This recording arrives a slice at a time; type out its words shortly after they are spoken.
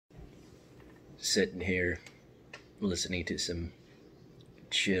sitting here listening to some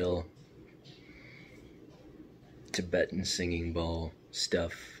chill Tibetan singing bowl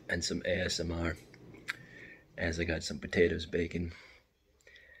stuff and some ASMR as I got some potatoes baking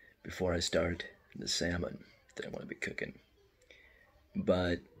before I start the salmon that I want to be cooking.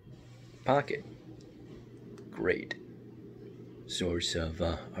 But Pocket, great source of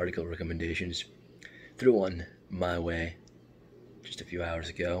article recommendations. Threw one my way just a few hours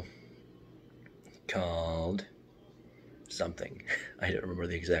ago called something. I don't remember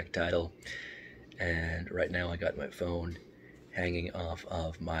the exact title. And right now I got my phone hanging off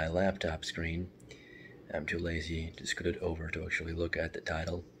of my laptop screen. I'm too lazy to scoot it over to actually look at the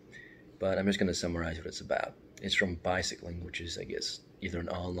title. But I'm just going to summarize what it's about. It's from Bicycling, which is, I guess, either an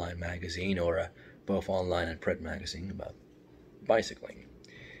online magazine or a both online and print magazine about bicycling.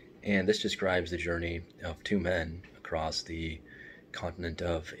 And this describes the journey of two men across the continent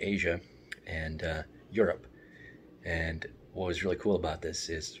of Asia and Europe. And what was really cool about this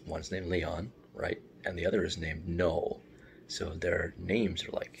is one's named Leon, right? And the other is named Noel. So their names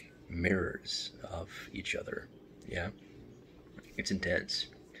are like mirrors of each other. Yeah? It's intense.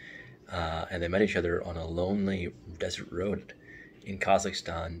 And they met each other on a lonely desert road in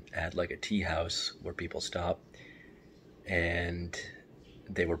Kazakhstan at like a tea house where people stop. And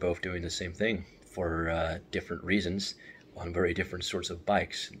they were both doing the same thing for different reasons on very different sorts of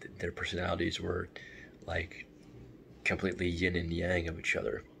bikes. Their personalities were like completely yin and yang of each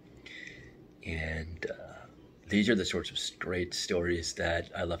other. And these are the sorts of great stories that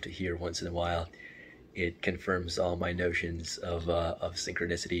I love to hear once in a while. It confirms all my notions of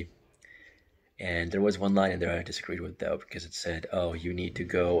synchronicity. And there was one line in there I disagreed with, though, because it said, oh, you need to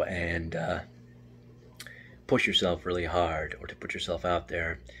go and push yourself really hard, or to put yourself out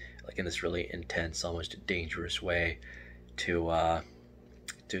there, like in this really intense, almost dangerous way, to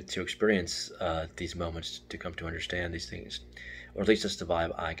experience these moments, to come to understand these things. Or at least that's the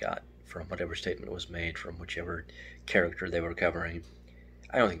vibe I got from whatever statement was made, from whichever character they were covering.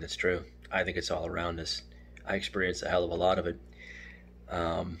 I don't think that's true. I think it's all around us. I experienced a hell of a lot of it.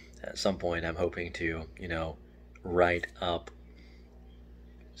 At some point, I'm hoping to, write up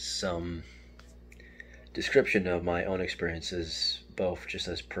some description of my own experiences, both just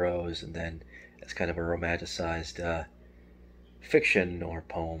as prose and then as kind of a romanticized fiction or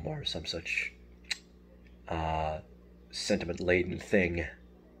poem or some such sentiment-laden thing.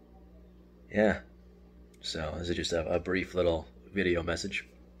 Yeah. So this is just a brief little video message,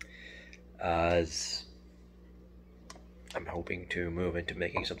 as I'm hoping to move into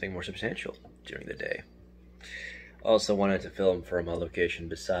making something more substantial during the day. Also wanted to film from a location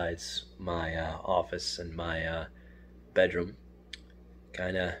besides my office and my bedroom.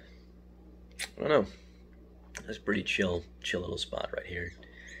 Kinda, I don't know, it's a pretty chill little spot right here.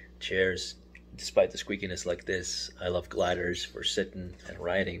 Chairs, despite the squeakiness like this, I love gliders for sitting and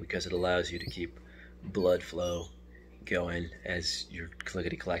riding because it allows you to keep blood flow going as you're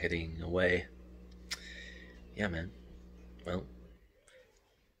clickety-clacketing away. Yeah, man. Well,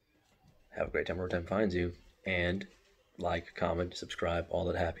 have a great time wherever time finds you, and like, comment, subscribe, all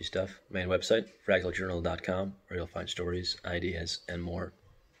that happy stuff. Main website, fractaljournal.com, where you'll find stories, ideas, and more.